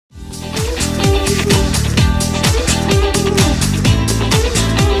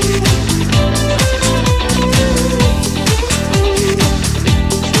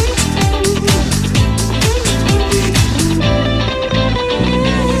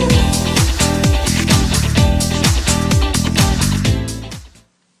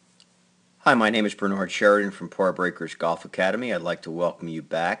Hi, my name is Bernard Sheridan from Par Breakers Golf Academy. I'd like to welcome you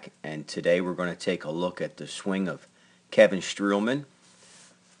back, and today we're going to take a look at the swing of Kevin Streelman,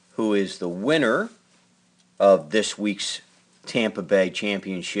 who is the winner of this week's Tampa Bay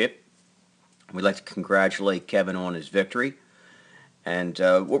Championship. We'd like to congratulate Kevin on his victory. And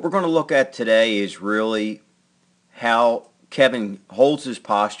what we're going to look at today is really how Kevin holds his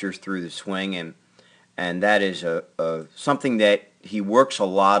posture through the swing, and that is something that he works a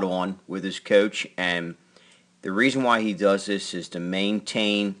lot on with his coach, and the reason why he does this is to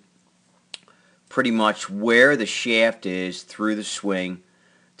maintain pretty much where the shaft is through the swing,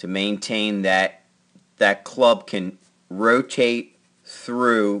 to maintain that that club can rotate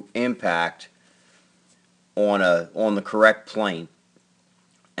through impact on the correct plane.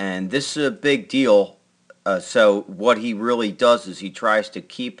 And this is a big deal. So what he really does is he tries to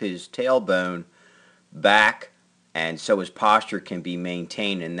keep his tailbone back, and so his posture can be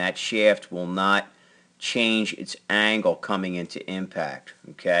maintained, and that shaft will not change its angle coming into impact.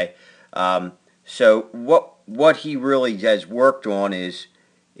 Okay, so what he really has worked on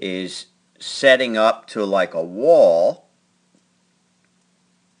is setting up to like a wall,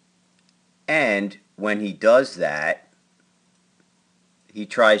 and when he does that, he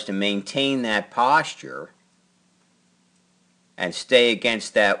tries to maintain that posture and stay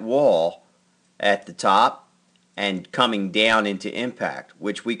against that wall at the top and coming down into impact,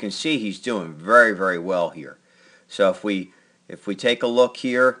 which we can see he's doing very, very well here. So if we take a look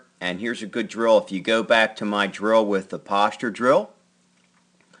here, and here's a good drill. If you go back to my drill with the posture drill,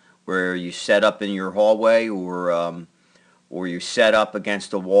 where you set up in your hallway or you set up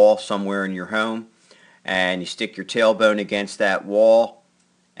against a wall somewhere in your home, and you stick your tailbone against that wall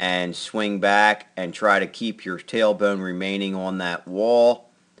and swing back and try to keep your tailbone remaining on that wall,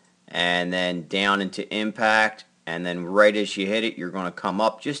 and then down into impact, and then right as you hit it, you're going to come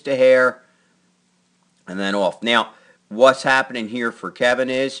up just a hair and then off. Now, what's happening here for Kevin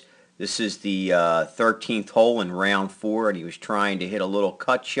is this is the 13th hole in round 4, and he was trying to hit a little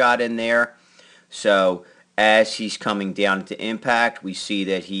cut shot in there. So as he's coming down into impact, we see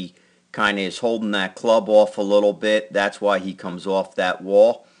that he kind of is holding that club off a little bit. That's why he comes off that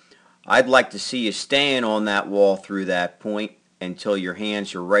wall. I'd like to see you staying on that wall through that point until your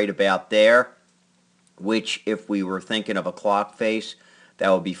hands are right about there, which if we were thinking of a clock face,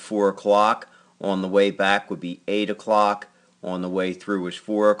 that would be 4 o'clock. On the way back would be 8 o'clock. On the way through is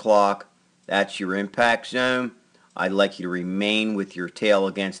 4 o'clock. That's your impact zone. I'd like you to remain with your tail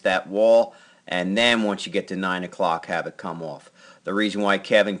against that wall, and then once you get to 9 o'clock, have it come off. The reason why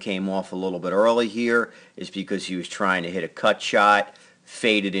Kevin came off a little bit early here is because he was trying to hit a cut shot,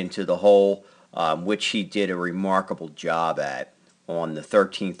 faded into the hole, which he did a remarkable job at on the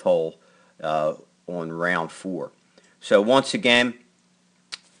 13th hole on round 4. So once again,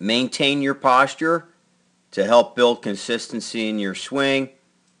 maintain your posture to help build consistency in your swing.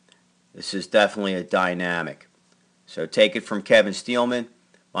 This is definitely a dynamic. So take it from Kevin Streelman.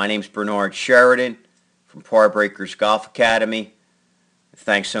 My name's Bernard Sheridan from Par Breakers Golf Academy.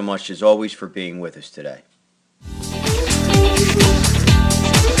 Thanks so much as always for being with us today.